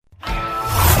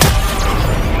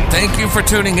Thank you for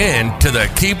tuning in to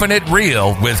the Keeping It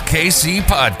Real with KC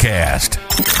podcast,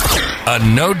 a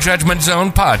no judgment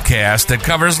zone podcast that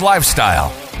covers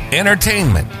lifestyle,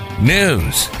 entertainment,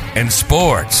 news, and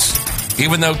sports.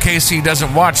 Even though KC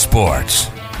doesn't watch sports,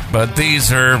 but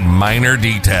these are minor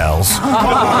details.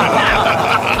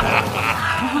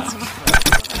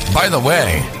 By the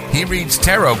way, he reads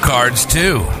tarot cards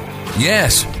too.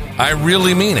 Yes, I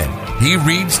really mean it. He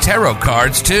reads tarot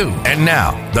cards too. And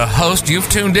now, the host you've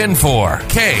tuned in for,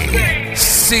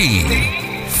 KC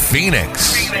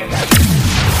Phoenix.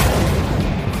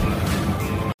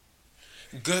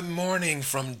 Good morning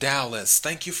from Dallas.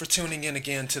 Thank you for tuning in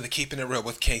again to the Keeping It Real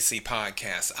with KC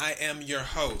podcast. I am your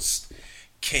host,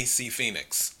 KC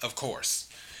Phoenix, of course.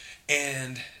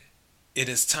 And it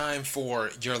is time for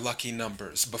your lucky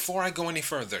numbers. Before I go any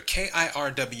further,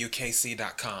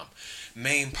 KIRWKC.com,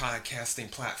 main podcasting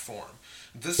platform.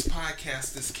 This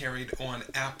podcast is carried on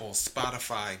Apple,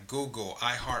 Spotify, Google,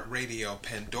 iHeartRadio,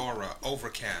 Pandora,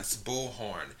 Overcast,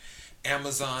 Bullhorn,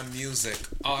 Amazon Music,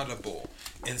 Audible,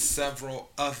 and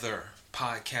several other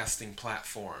podcasting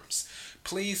platforms.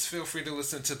 Please feel free to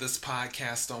listen to this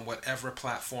podcast on whatever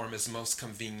platform is most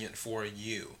convenient for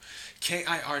you.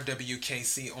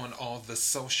 KIRWKC on all the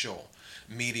social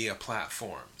media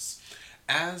platforms.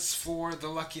 As for the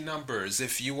lucky numbers,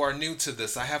 if you are new to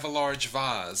this, I have a large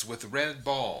vase with red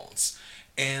balls,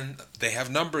 and they have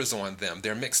numbers on them.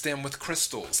 They're mixed in with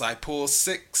crystals. I pull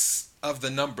 6 of the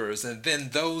numbers, and then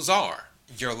those are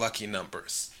your lucky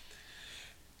numbers.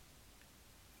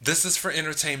 This is for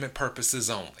entertainment purposes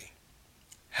only.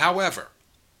 However,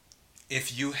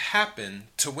 if you happen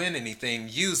to win anything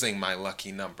using my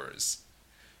lucky numbers,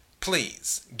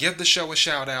 please give the show a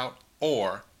shout out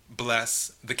or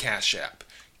bless the Cash App,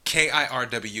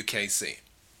 KIRWKC.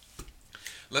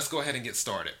 Let's go ahead and get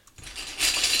started.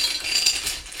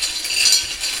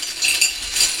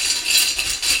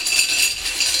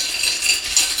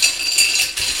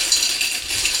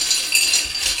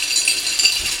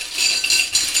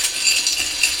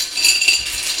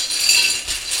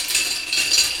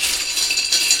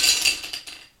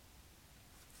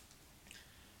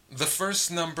 The first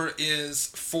number is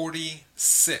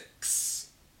 46.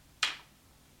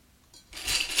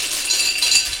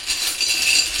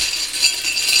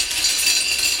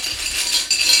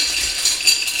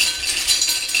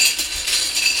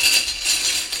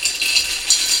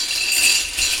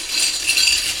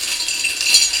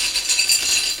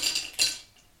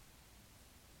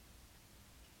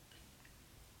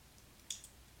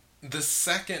 The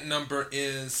second number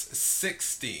is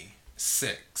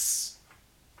 66.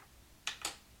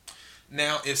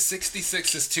 Now, if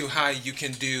 66 is too high, you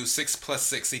can do 6 plus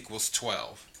 6 equals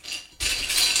 12.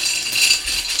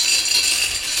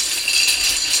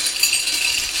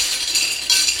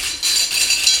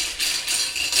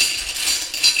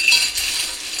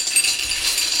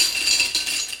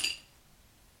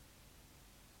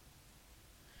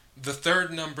 The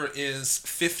third number is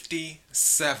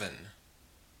 57.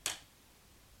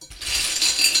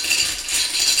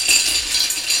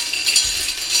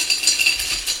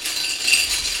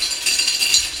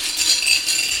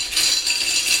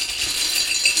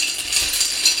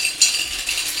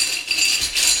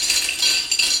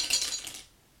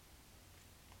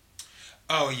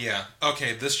 Oh yeah,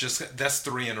 okay, that's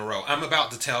 3 in a row. I'm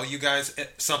about to tell you guys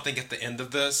something at the end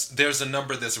of this. There's a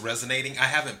number that's resonating. I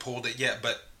haven't pulled it yet,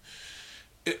 but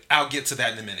I'll get to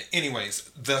that in a minute. Anyways,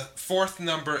 the fourth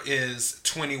number is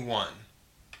 21.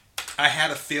 I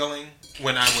had a feeling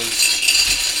when I was...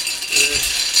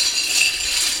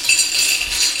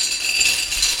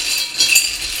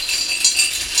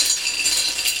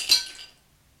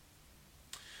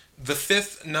 The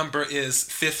fifth number is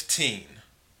 15.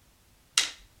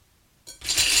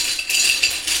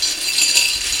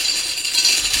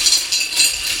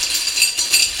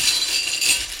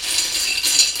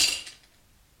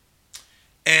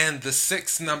 And the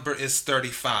sixth number is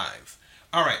 35.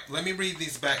 All right, let me read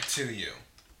these back to you.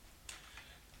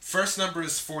 First number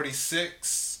is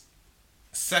 46.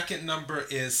 Second number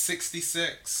is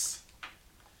 66.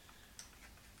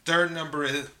 Third number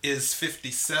is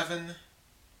 57.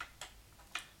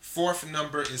 Fourth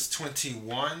number is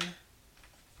 21.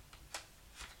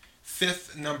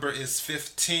 Fifth number is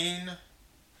 15.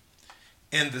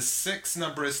 And the sixth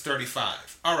number is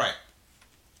 35. All right.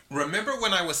 Remember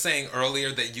when I was saying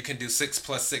earlier that you can do 6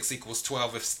 plus 6 equals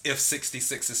 12 if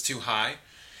 66 is too high?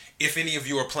 If any of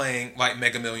you are playing like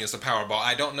Mega Millions or Powerball,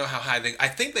 I don't know how high I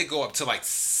think they go up to like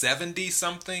 70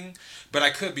 something, but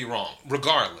I could be wrong.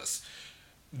 Regardless,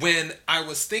 when I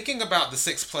was thinking about the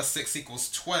 6 plus 6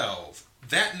 equals 12,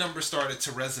 that number started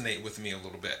to resonate with me a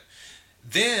little bit.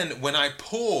 Then when I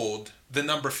pulled the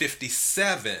number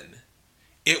 57,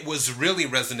 it was really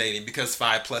resonating because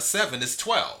 5 plus 7 is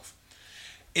 12.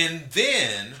 And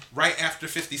then right after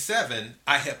 57,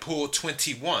 I had pulled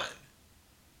 21.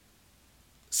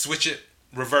 Switch it,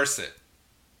 reverse it.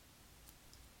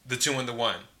 The 2 and the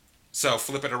 1. So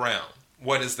flip it around.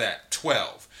 What is that?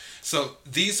 12. So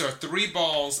these are 3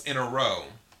 balls in a row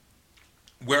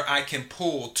where I can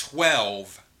pull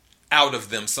 12 out of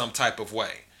them some type of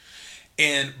way.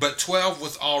 But 12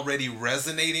 was already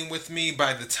resonating with me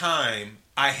by the time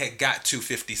I had got to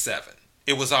 57.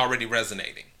 It was already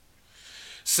resonating.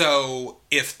 So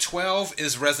if 12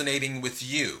 is resonating with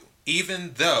you,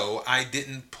 even though I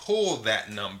didn't pull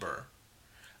that number,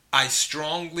 I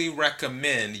strongly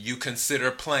recommend you consider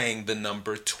playing the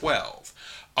number 12.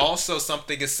 Also,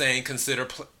 something is saying consider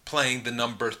playing the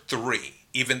number 3,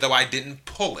 even though I didn't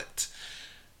pull it.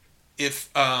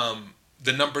 If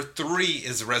the number 3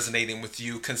 is resonating with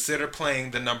you, consider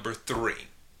playing the number 3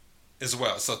 as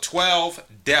well. So 12,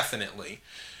 definitely,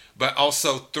 but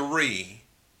also 3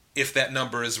 if that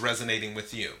number is resonating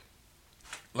with you.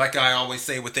 Like I always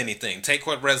say with anything, take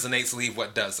what resonates, leave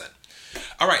what doesn't.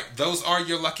 All right, those are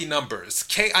your lucky numbers.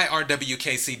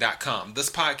 KIRWKC.com. This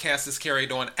podcast is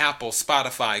carried on Apple,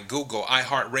 Spotify, Google,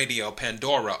 iHeartRadio,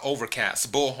 Pandora,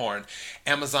 Overcast, Bullhorn,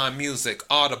 Amazon Music,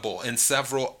 Audible, and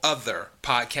several other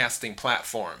podcasting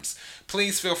platforms.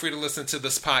 Please feel free to listen to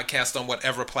this podcast on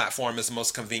whatever platform is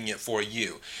most convenient for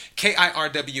you.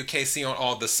 KIRWKC on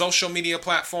all the social media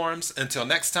platforms. Until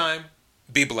next time,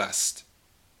 be blessed.